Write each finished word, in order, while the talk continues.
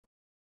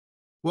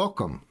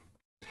Welcome.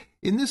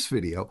 In this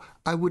video,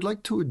 I would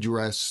like to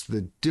address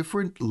the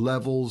different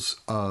levels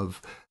of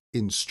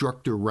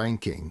instructor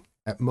ranking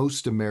at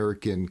most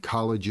American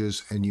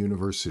colleges and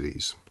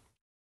universities.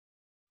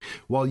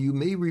 While you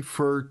may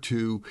refer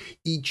to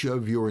each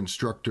of your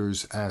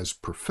instructors as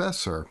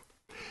professor,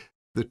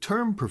 the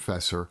term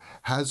professor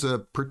has a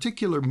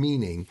particular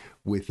meaning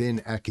within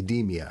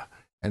academia,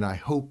 and I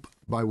hope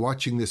by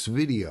watching this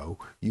video,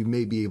 you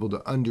may be able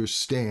to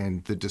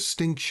understand the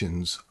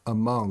distinctions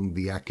among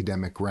the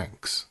academic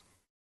ranks.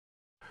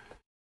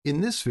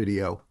 In this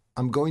video,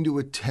 I'm going to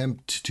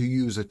attempt to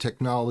use a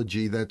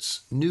technology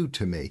that's new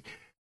to me,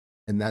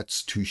 and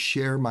that's to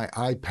share my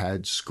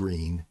iPad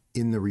screen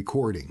in the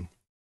recording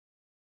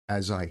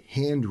as I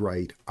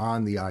handwrite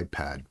on the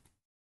iPad.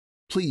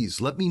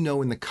 Please let me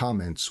know in the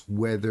comments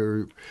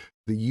whether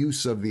the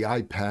use of the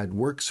iPad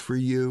works for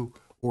you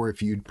or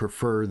if you'd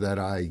prefer that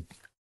I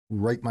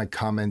write my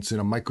comments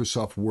in a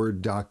Microsoft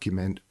Word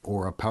document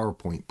or a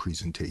PowerPoint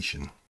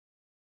presentation.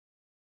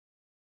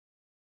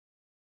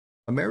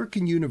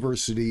 American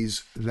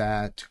universities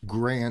that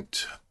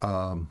grant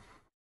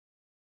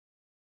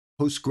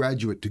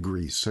postgraduate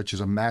degrees, such as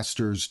a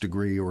master's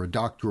degree or a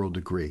doctoral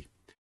degree,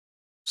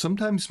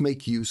 sometimes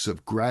make use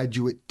of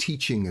graduate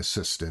teaching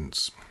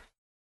assistants.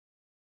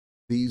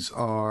 These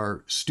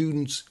are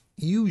students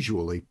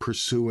usually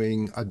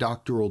pursuing a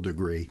doctoral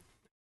degree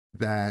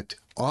that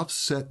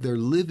offset their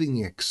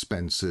living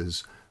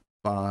expenses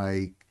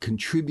by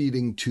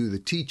contributing to the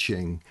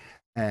teaching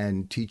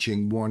and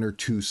teaching one or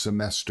two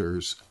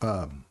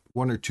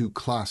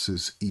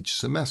classes each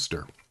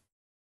semester.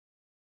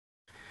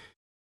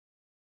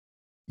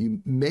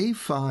 You may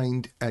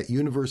find at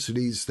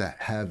universities that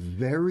have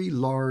very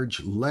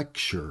large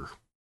lecture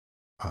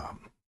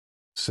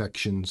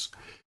sections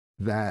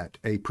that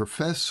a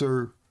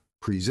professor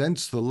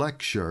presents the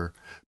lecture,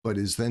 but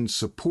is then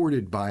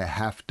supported by a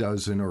half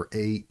dozen or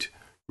 8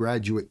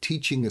 graduate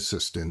teaching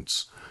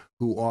assistants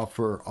who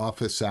offer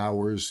office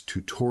hours,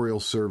 tutorial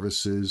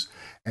services,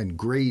 and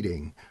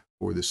grading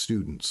for the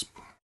students.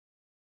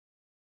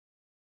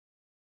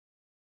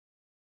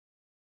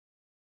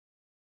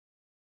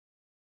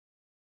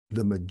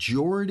 The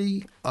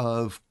majority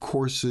of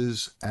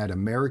courses at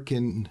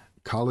American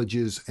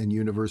colleges and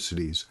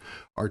universities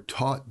are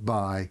taught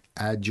by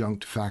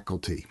adjunct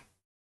faculty.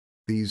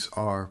 These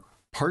are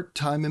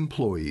part-time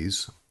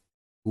employees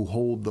who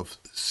hold the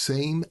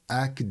same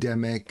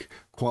academic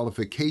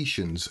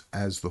qualifications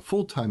as the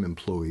full-time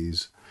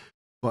employees,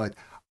 but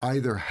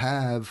either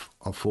have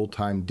a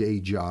full-time day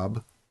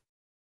job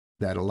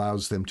that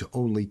allows them to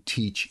only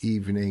teach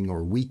evening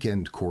or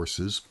weekend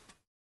courses,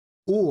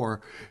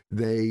 or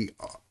they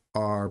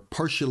are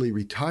partially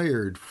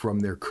retired from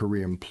their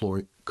career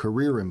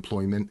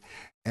employment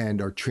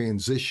and are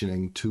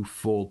transitioning to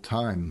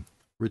full-time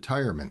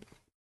retirement.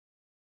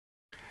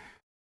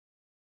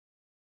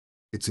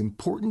 It's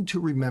important to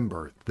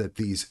remember that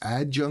these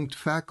adjunct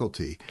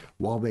faculty,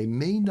 while they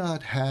may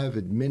not have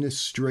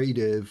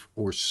administrative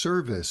or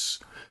service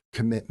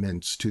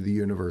commitments to the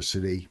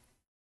university,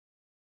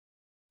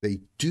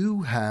 they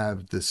do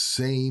have the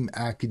same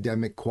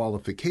academic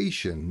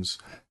qualifications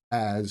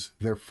as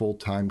their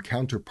full-time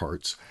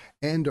counterparts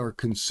and are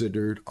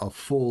considered a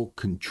full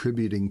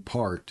contributing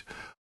part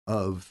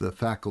of the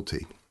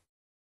faculty.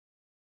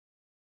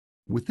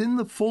 Within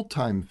the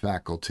full-time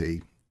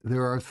faculty,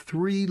 there are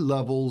 3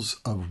 levels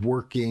of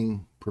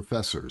working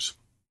professors: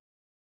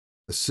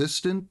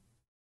 assistant,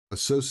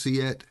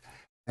 associate,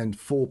 and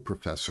full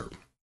professor.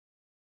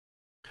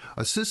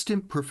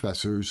 Assistant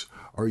professors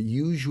are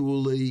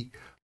usually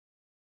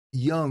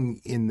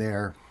young in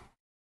their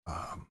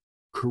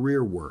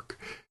career work.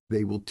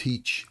 They will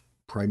teach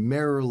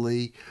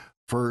primarily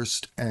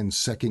first and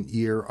second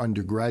year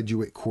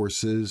undergraduate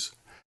courses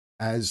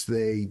as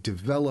they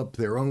develop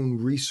their own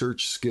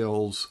research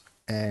skills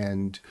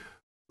and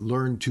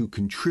learn to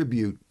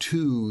contribute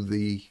to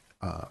the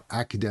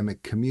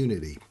academic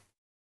community.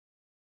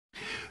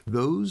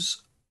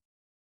 Those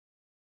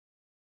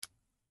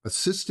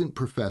assistant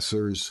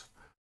professors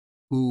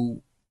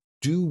who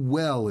do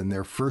well in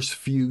their first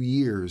few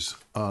years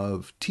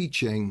of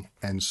teaching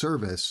and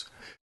service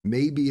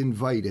may be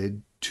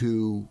invited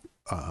to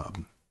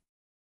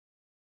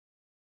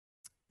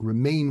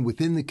remain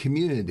within the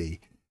community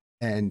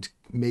and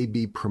may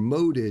be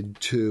promoted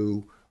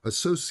to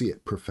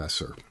associate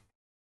professor.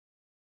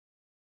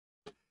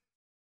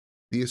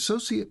 The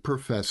associate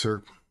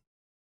professor,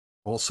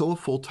 also a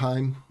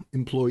full-time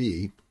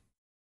employee,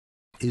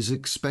 is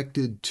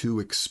expected to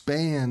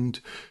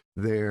expand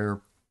their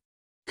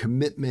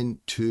commitment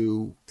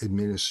to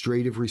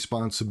administrative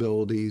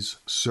responsibilities,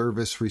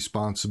 service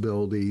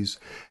responsibilities,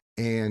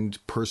 and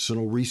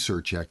personal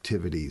research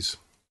activities.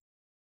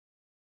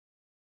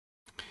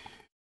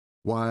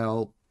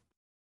 While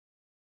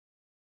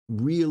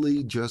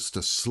really just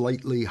a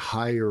slightly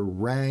higher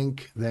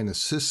rank than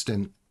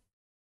assistant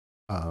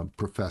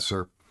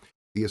professor,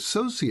 the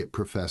associate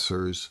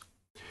professors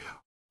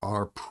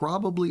are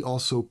probably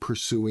also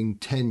pursuing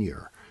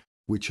tenure,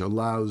 which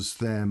allows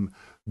them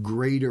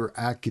greater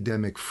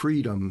academic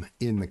freedom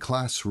in the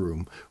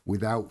classroom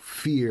without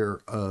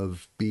fear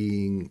of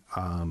being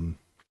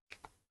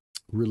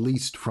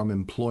released from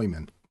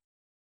employment.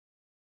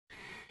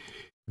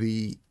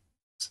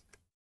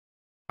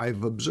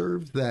 I've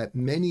observed that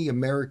many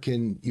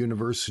American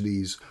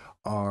universities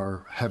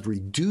have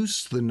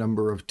reduced the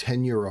number of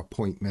tenure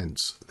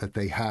appointments that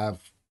they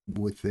have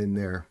within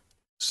their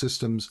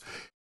systems,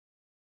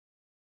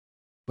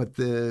 but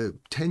the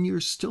tenure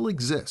still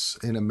exists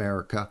in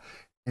America,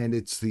 and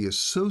it's the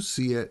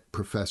associate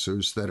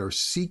professors that are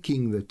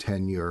seeking the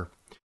tenure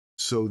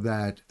so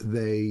that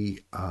they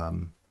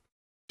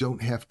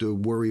don't have to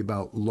worry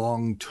about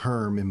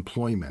long-term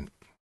employment.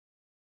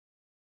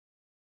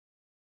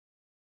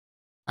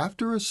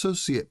 After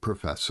associate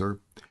professor,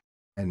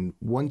 and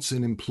once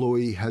an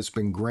employee has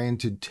been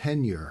granted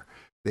tenure,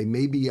 they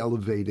may be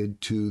elevated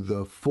to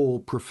the full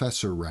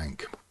professor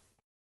rank.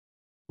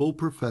 Full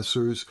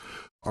professors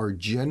are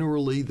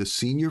generally the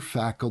senior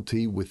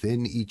faculty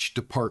within each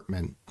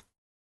department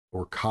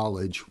or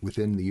college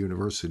within the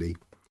university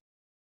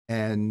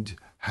and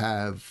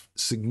have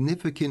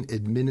significant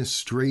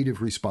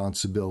administrative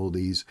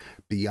responsibilities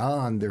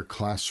beyond their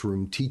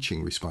classroom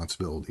teaching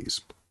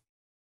responsibilities.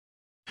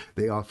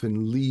 They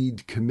often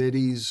lead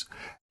committees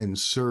and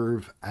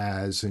serve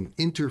as an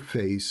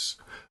interface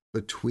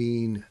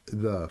between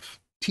the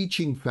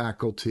teaching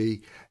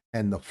faculty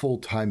and the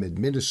full-time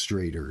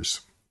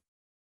administrators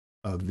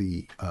of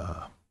the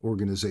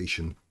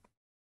organization.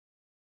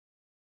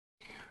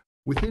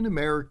 Within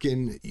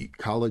American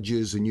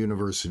colleges and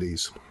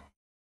universities,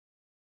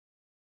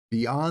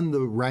 beyond the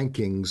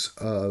rankings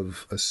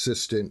of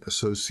assistant,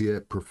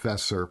 associate,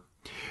 professor,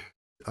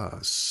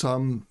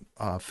 some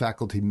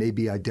faculty may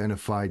be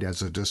identified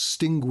as a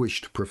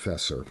distinguished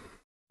professor.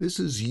 This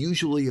is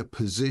usually a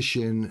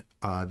position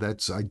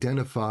that's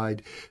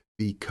identified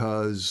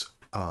because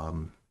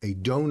a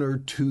donor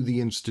to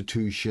the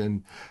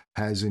institution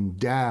has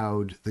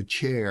endowed the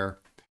chair,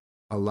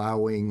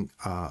 allowing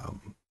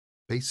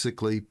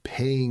basically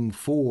paying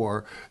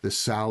for the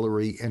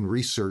salary and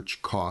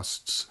research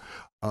costs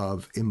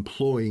of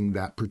employing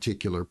that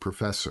particular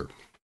professor.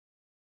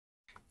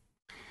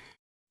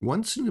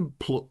 Once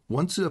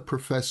a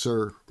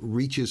professor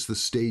reaches the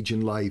stage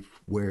in life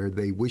where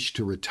they wish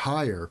to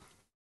retire,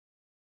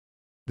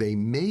 they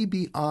may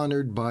be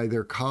honored by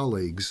their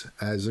colleagues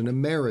as an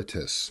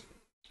emeritus,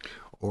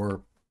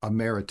 or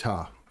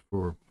emerita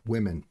for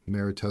women,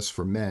 emeritus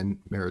for men,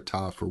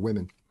 emerita for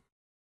women.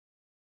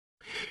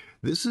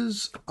 This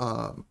is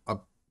a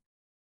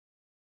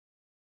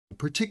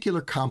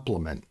particular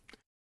compliment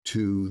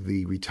to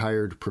the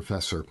retired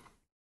professor,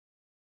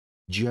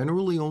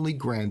 generally only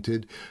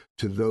granted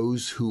to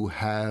those who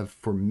have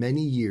for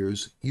many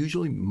years,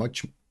 usually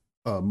much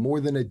more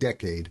than a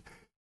decade,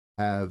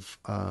 have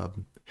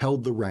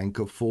held the rank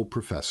of full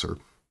professor.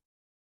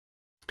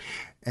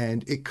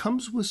 And it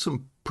comes with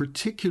some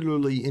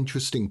particularly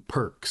interesting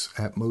perks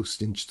at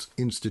most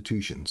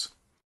institutions.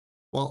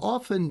 While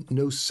often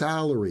no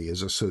salary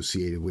is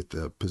associated with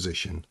the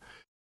position,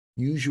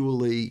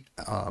 usually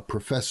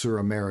Professor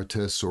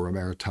Emeritus or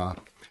Emerita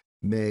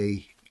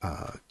may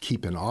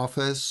keep an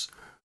office,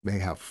 may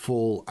have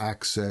full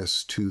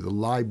access to the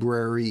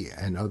library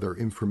and other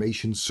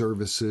information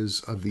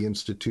services of the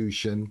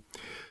institution,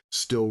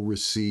 still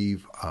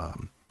receive a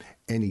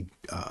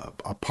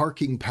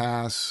parking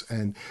pass,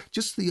 and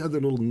just the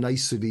other little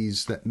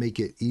niceties that make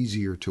it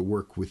easier to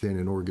work within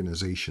an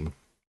organization.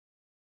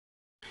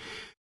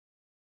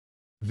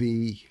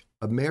 The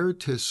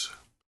emeritus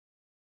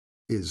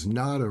is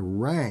not a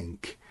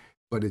rank,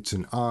 but it's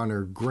an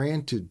honor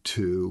granted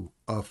to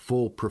a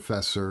full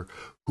professor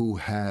who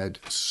had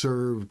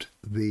served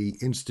the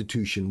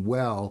institution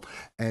well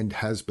and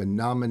has been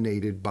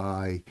nominated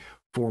by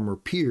former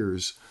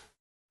peers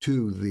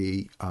to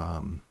the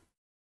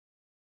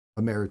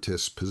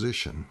emeritus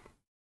position.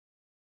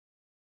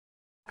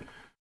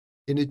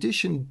 In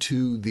addition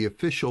to the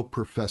official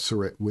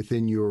professorate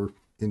within your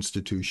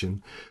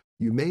institution,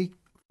 you may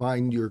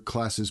find your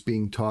classes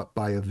being taught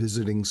by a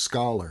visiting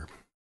scholar.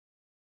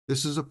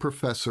 This is a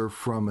professor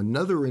from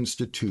another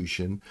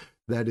institution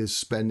that is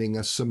spending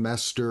a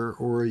semester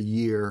or a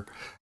year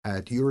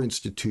at your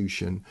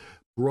institution,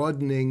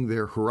 broadening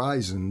their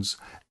horizons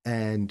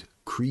and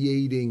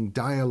creating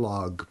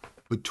dialogue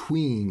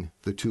between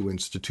the two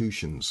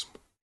institutions.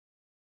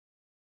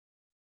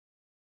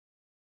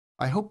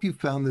 I hope you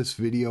found this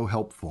video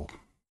helpful.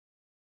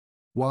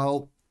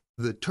 While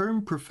the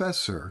term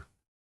professor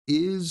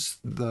is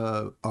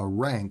a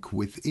rank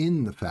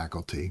within the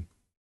faculty,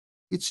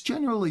 it's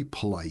generally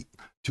polite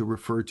to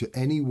refer to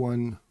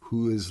anyone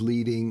who is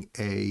leading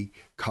a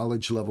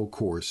college-level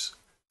course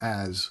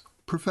as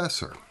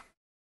professor.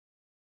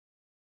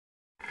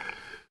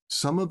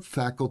 Some of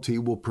faculty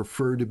will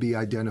prefer to be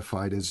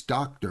identified as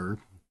doctor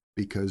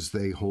because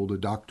they hold a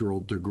doctoral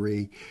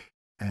degree,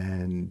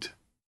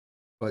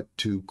 but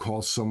to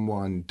call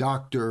someone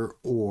doctor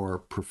or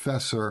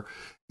professor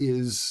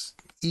is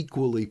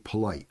equally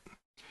polite.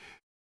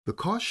 The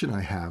caution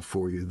I have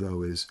for you,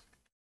 though, is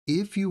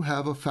If you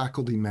have a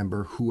faculty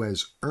member who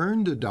has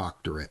earned a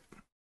doctorate,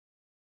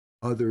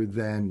 other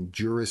than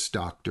Juris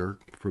Doctor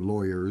for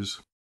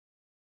lawyers,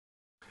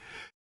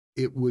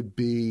 it would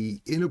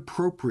be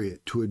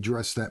inappropriate to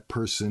address that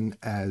person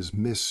as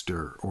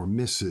Mr. or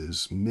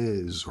Mrs.,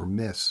 Ms. or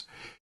Miss,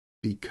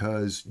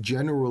 because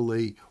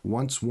generally,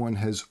 once one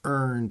has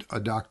earned a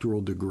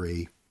doctoral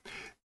degree,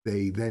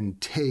 they then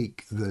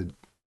take the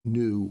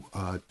new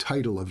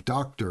title of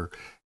doctor,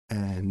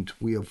 and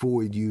we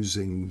avoid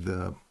using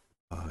the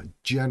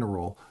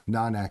general,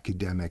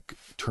 non-academic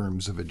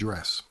terms of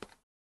address.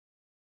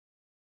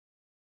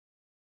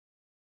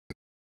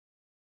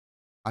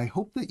 I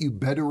hope that you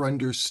better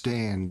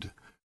understand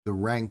the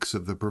ranks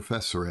of the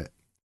professorate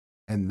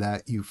and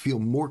that you feel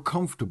more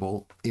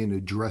comfortable in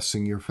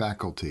addressing your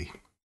faculty.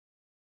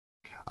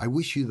 I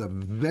wish you the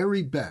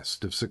very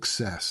best of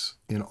success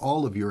in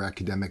all of your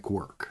academic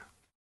work.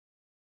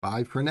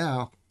 Bye for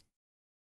now.